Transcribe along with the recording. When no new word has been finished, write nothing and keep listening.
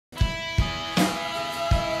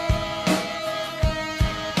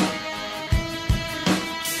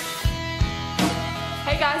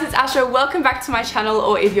Asha, welcome back to my channel,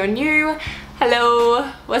 or if you're new, hello,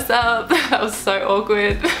 what's up? That was so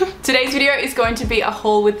awkward. Today's video is going to be a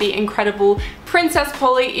haul with the incredible Princess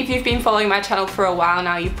Polly. If you've been following my channel for a while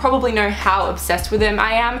now, you probably know how obsessed with them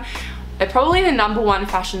I am. They're probably the #1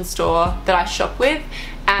 fashion store that I shop with,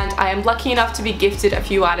 and I am lucky enough to be gifted a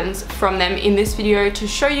few items from them in this video to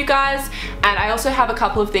show you guys. And I also have a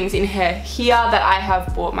couple of things in here that I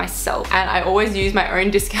have bought myself, and I always use my own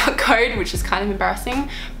discount code, which is kind of embarrassing.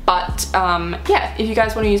 But yeah, if you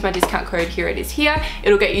guys want to use my discount code, here it is here.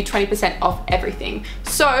 It'll get you 20% off everything.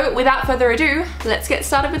 So without further ado, let's get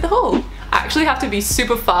started with the haul. I actually have to be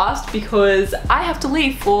super fast because I have to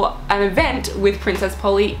leave for an event with Princess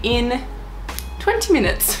Polly in 20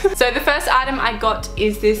 minutes. So the first item I got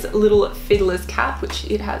is this little fiddler's cap, which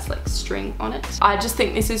it has like string on it. I just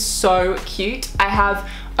think this is so cute. I have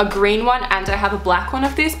a green one and I have a black one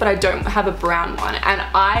of this, but I don't have a brown one, and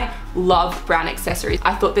I love brown accessories.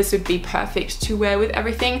 I thought this would be perfect to wear with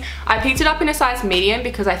everything. I picked it up in a size medium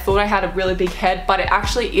because I thought I had a really big head, but it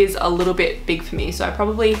actually is a little bit big for me, so I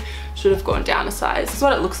probably should have gone down a size. This is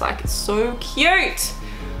what it looks like. It's so cute.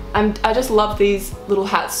 I just love these little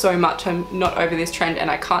hats so much. I'm not over this trend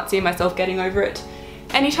and I can't see myself getting over it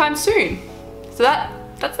anytime soon. So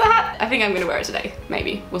that's the hat. I think I'm gonna wear it today,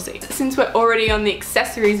 maybe, we'll see. Since we're already on the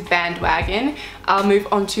accessories bandwagon, I'll move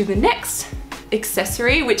on to the next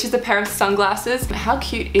accessory, which is a pair of sunglasses. How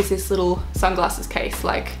cute is this little sunglasses case?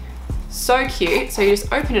 Like, so cute. So you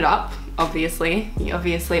just open it up, obviously. You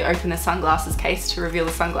obviously open the sunglasses case to reveal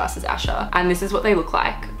the sunglasses, Asha. And this is what they look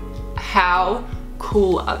like. How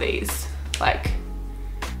cool are these? Like,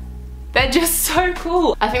 they're just so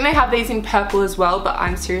cool. I think they have these in purple as well, but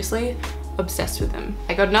I'm seriously obsessed with them.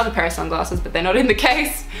 I got another pair of sunglasses, but they're not in the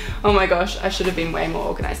case. Oh my gosh, I should have been way more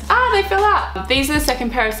organized. Ah, they fell out. These are the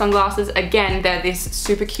second pair of sunglasses. Again, they're this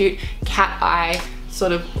super cute cat eye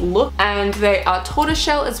sort of look, and they are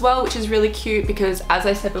tortoiseshell as well, which is really cute because, as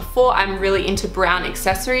I said before, I'm really into brown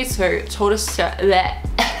accessories, so tortoiseshell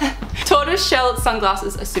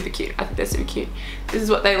sunglasses are super cute. I think they're super cute. This is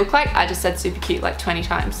what they look like. I just said super cute like 20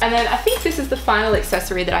 times. And then I think this is the final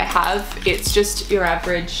accessory that I have. It's just your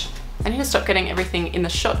average, I need to stop getting everything in the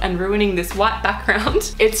shot and ruining this white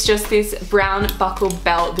background. It's just this brown buckle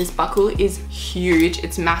belt. This buckle is huge,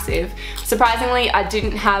 it's massive. Surprisingly, I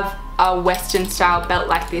didn't have a Western style belt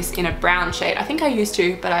like this in a brown shade. I think I used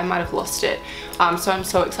to, but I might have lost it. So I'm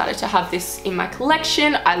so excited to have this in my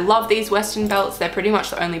collection. I love these Western belts. They're pretty much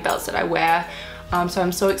the only belts that I wear. So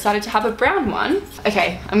I'm so excited to have a brown one.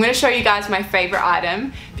 Okay, I'm gonna show you guys my favorite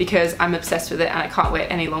item because I'm obsessed with it and I can't wait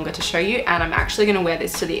any longer to show you, and I'm actually gonna wear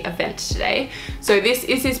this to the event today. So this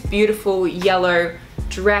is this beautiful yellow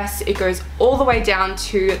dress. It goes all the way down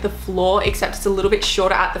to the floor, except it's a little bit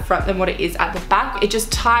shorter at the front than what it is at the back. It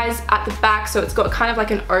just ties at the back, so it's got kind of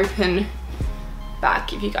like an open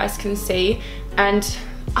back, if you guys can see. And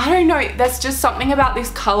I don't know, there's just something about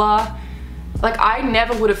this color. Like, I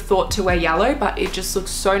never would have thought to wear yellow, but it just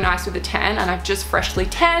looks so nice with a tan, and I've just freshly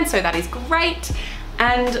tanned, so that is great.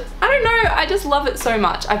 And I don't know, I just love it so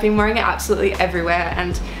much. I've been wearing it absolutely everywhere,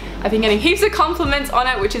 and I've been getting heaps of compliments on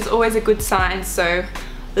it, which is always a good sign, so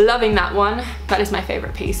loving that one. That is my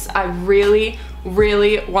favorite piece. I really,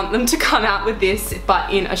 really want them to come out with this,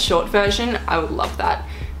 but in a short version. I would love that.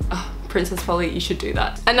 Princess Polly, you should do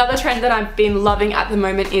that. Another trend that I've been loving at the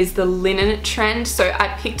moment is the linen trend. So I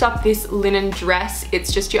picked up this linen dress.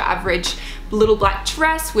 It's just your average little black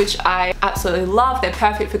dress, which I absolutely love. They're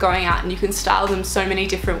perfect for going out and you can style them so many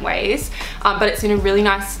different ways. But it's in a really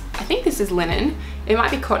nice, I think this is linen. It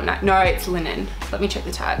might be cotton. No, it's linen. Let me check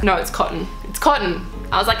the tag. No, it's cotton. It's cotton.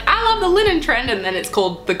 I was like, I love the linen trend, and then it's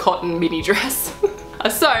called the cotton mini dress.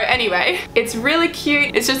 So anyway, it's really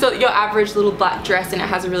cute. It's just your average little black dress, and it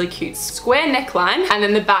has a really cute square neckline, and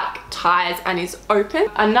then the back ties and is open.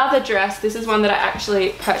 Another dress, this is one that I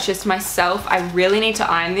actually purchased myself. I really need to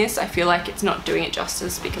iron this. I feel like it's not doing it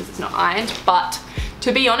justice because it's not ironed, but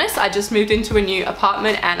to be honest, I just moved into a new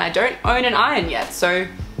apartment and I don't own an iron yet, so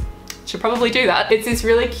should probably do that. It's this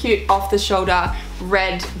really cute off the shoulder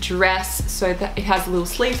red dress, so that it has little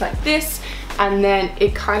sleeves like this, and then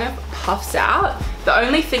it kind of puffs out. The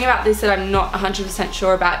only thing about this that I'm not 100%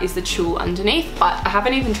 sure about is the tulle underneath, but I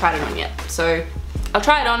haven't even tried it on yet. So I'll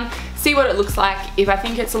try it on, see what it looks like. If I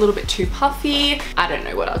think it's a little bit too puffy, I don't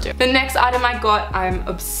know what I'll do. The next item I got, I'm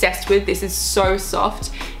obsessed with. This is so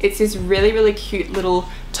soft. It's this really, really cute little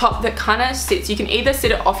top that kind of sits. You can either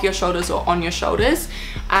sit it off your shoulders or on your shoulders.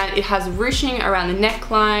 And it has ruching around the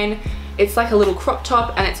neckline. It's like a little crop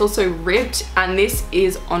top and it's also ribbed, and this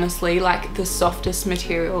is honestly like the softest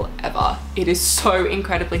material ever. It is so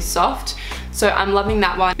incredibly soft. So I'm loving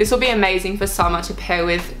that one. This will be amazing for summer to pair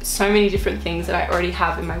with so many different things that I already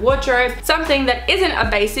have in my wardrobe. Something that isn't a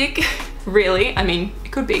basic, really, I mean,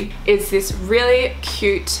 it could be, is this really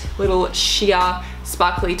cute little sheer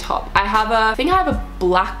sparkly top. I think I have a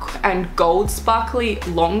black and gold sparkly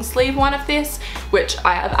long sleeve one of this, which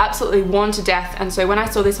I have absolutely worn to death, and so when I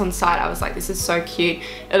saw this on site I was like, this is so cute.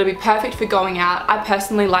 It'll be perfect for going out. I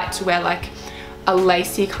personally like to wear like a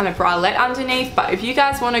lacy kind of bralette underneath, but if you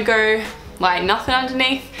guys want to go like nothing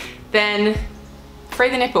underneath, then free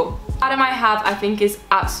the nipple. The item I have I think is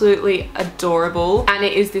absolutely adorable, and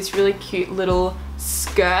it is this really cute little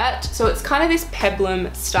skirt. So it's kind of this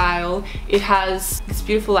peplum style. It has this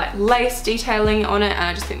beautiful like lace detailing on it, and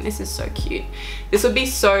I just think this is so cute. This would be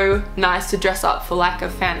so nice to dress up for like a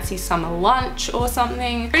fancy summer lunch or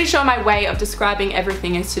something. Pretty sure my way of describing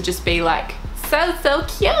everything is to just be like so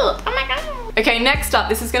cute. Oh my god. Okay, next up,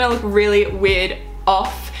 this is gonna look really weird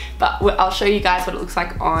off, but I'll show you guys what it looks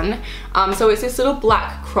like on. So it's this little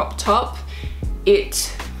black crop top.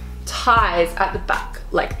 It ties at the back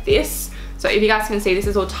like this. So if you guys can see, this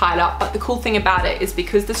is all tied up, but the cool thing about it is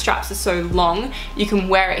because the straps are so long, you can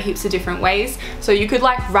wear it heaps of different ways. So you could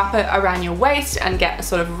like wrap it around your waist and get a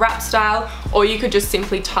sort of wrap style, or you could just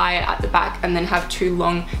simply tie it at the back and then have two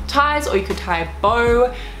long ties, or you could tie a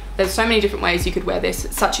bow. There's so many different ways you could wear this.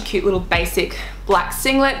 It's such a cute little basic black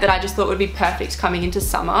singlet that I just thought would be perfect coming into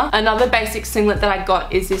summer. Another basic singlet that I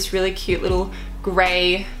got is this really cute little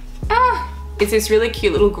grey, it's this really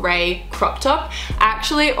cute little grey crop top. I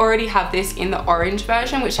actually already have this in the orange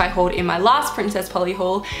version, which I hauled in my last Princess Polly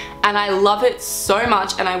haul, and I love it so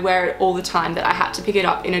much and I wear it all the time that I had to pick it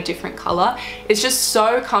up in a different colour. It's just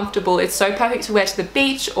so comfortable. It's so perfect to wear to the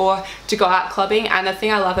beach or to go out clubbing, and the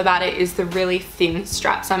thing I love about it is the really thin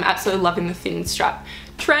straps. I'm absolutely loving the thin strap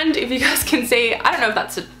trend, if you guys can see. I don't know if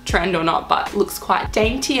that's a trend or not, but it looks quite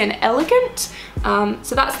dainty and elegant.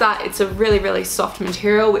 So that's that. It's a really, really soft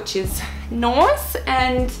material, which is nice.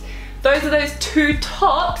 And those are those two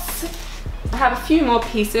tops. I have a few more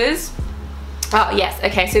pieces. Oh yes,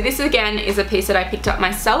 okay, so this again is a piece that I picked up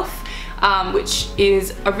myself, which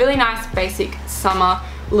is a really nice basic summer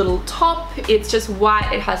little top. It's just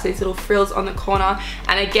white, it has these little frills on the corner,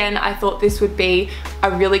 and again I thought this would be a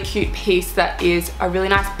really cute piece that is a really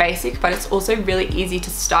nice basic, but it's also really easy to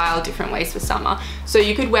style different ways for summer. So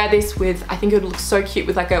you could wear this with, I think it would look so cute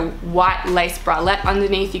with like a white lace bralette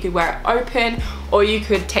underneath. You could wear it open, or you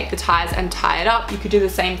could take the ties and tie it up. You could do the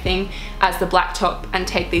same thing as the black top and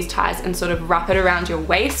take these ties and sort of wrap it around your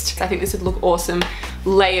waist. I think this would look awesome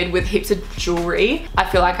layered with heaps of jewelry. I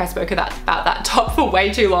feel like I spoke about that top for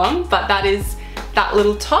way too long, but that is that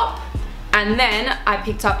little top. And then I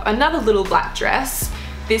picked up another little black dress.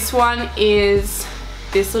 This one is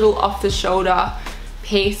this little off the shoulder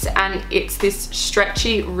piece, and it's this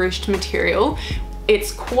stretchy ruched material.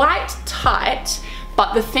 It's quite tight,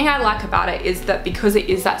 but the thing I like about it is that because it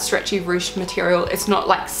is that stretchy ruched material, it's not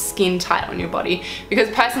like skin tight on your body. Because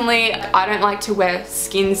personally, I don't like to wear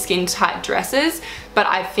skin tight dresses, but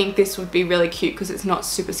I think this would be really cute because it's not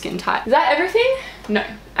super skin tight. Is that everything? No.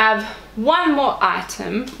 I have one more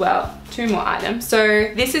item, well, two more items.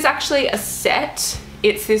 So this is actually a set.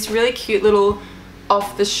 It's this really cute little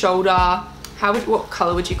off the shoulder, what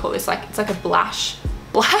color would you call this? Like, it's like a blush?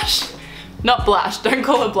 Not blush, don't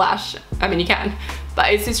call it blush. I mean, you can,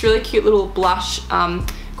 but it's this really cute little blush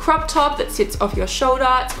crop top that sits off your shoulder.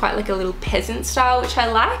 It's quite like a little peasant style, which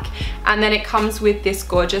I like. And then it comes with this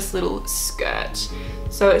gorgeous little skirt.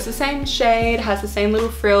 So it's the same shade, has the same little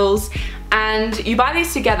frills, and you buy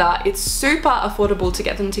these together. It's super affordable to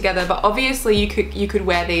get them together, but obviously you could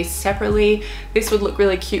wear these separately. This would look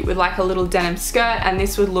really cute with like a little denim skirt, and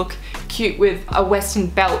this would look cute with a western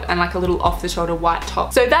belt and like a little off the shoulder white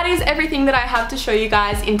top. So that is everything that I have to show you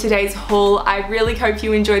guys in today's haul. I really hope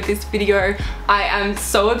you enjoyed this video. I am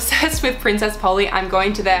so obsessed with Princess Polly. I'm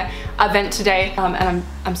going to their event today, and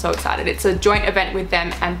I'm so excited. It's a joint event with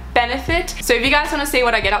them and Benefit. So if you guys want to see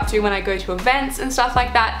what I get up to when I go to events and stuff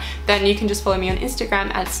like that, then you can just follow me on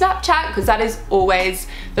Instagram and Snapchat, because that is always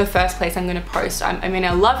the first place I'm going to post. I mean,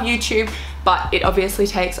 I love YouTube, but it obviously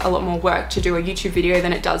takes a lot more work to do a YouTube video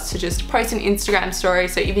than it does to just post an Instagram story.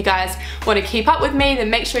 So if you guys want to keep up with me,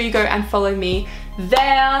 then make sure you go and follow me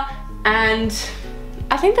there. And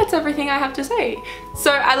I think that's everything I have to say.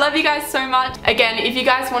 So I love you guys so much. Again, if you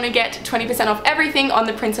guys want to get 20% off everything on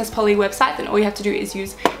the Princess Polly website, then all you have to do is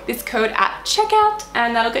use this code at checkout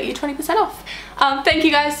and that'll get you 20% off. Thank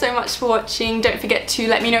you guys so much for watching. Don't forget to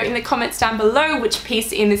let me know in the comments down below which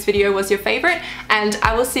piece in this video was your favorite, and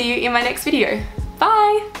I will see you in my next video.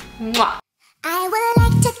 Bye! Mwah.